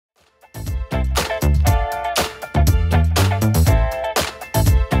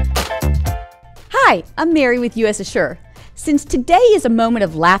Hi, I'm Mary with US Assure. Since today is a moment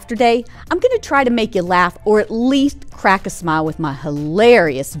of laughter day, I'm going to try to make you laugh or at least crack a smile with my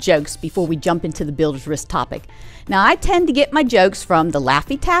hilarious jokes before we jump into the builder's risk topic. Now, I tend to get my jokes from the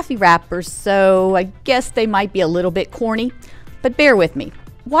Laffy Taffy rappers, so I guess they might be a little bit corny, but bear with me.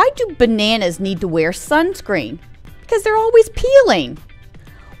 Why do bananas need to wear sunscreen? Because they're always peeling.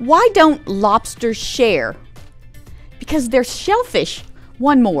 Why don't lobsters share? Because they're shellfish.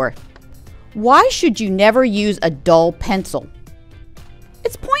 One more. Why should you never use a dull pencil?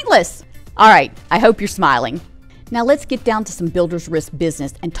 It's pointless. All right, I hope you're smiling. Now let's get down to some builder's risk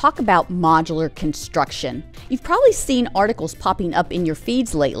business and talk about modular construction. You've probably seen articles popping up in your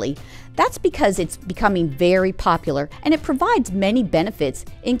feeds lately. That's because it's becoming very popular and it provides many benefits,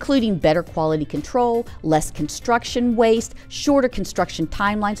 including better quality control, less construction waste, shorter construction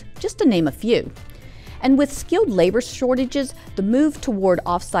timelines, just to name a few. And with skilled labor shortages, the move toward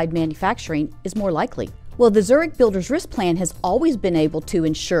off-site manufacturing is more likely. Well, the Zurich Builders Risk Plan has always been able to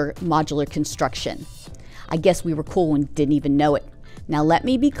ensure modular construction. I guess we were cool and didn't even know it. Now let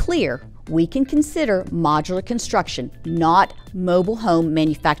me be clear, we can consider modular construction, not mobile home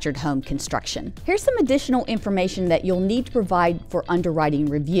manufactured home construction. Here's some additional information that you'll need to provide for underwriting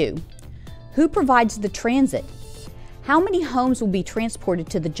review. Who provides the transit? How many homes will be transported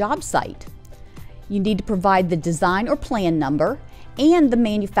to the job site? You need to provide the design or plan number and the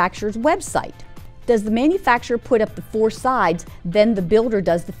manufacturer's website. Does the manufacturer put up the 4 sides, then the builder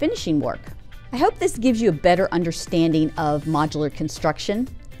does the finishing work? I hope this gives you a better understanding of modular construction.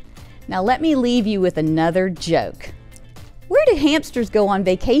 Now let me leave you with another joke. Where do hamsters go on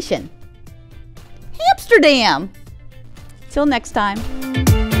vacation? Hamsterdam! Till next time.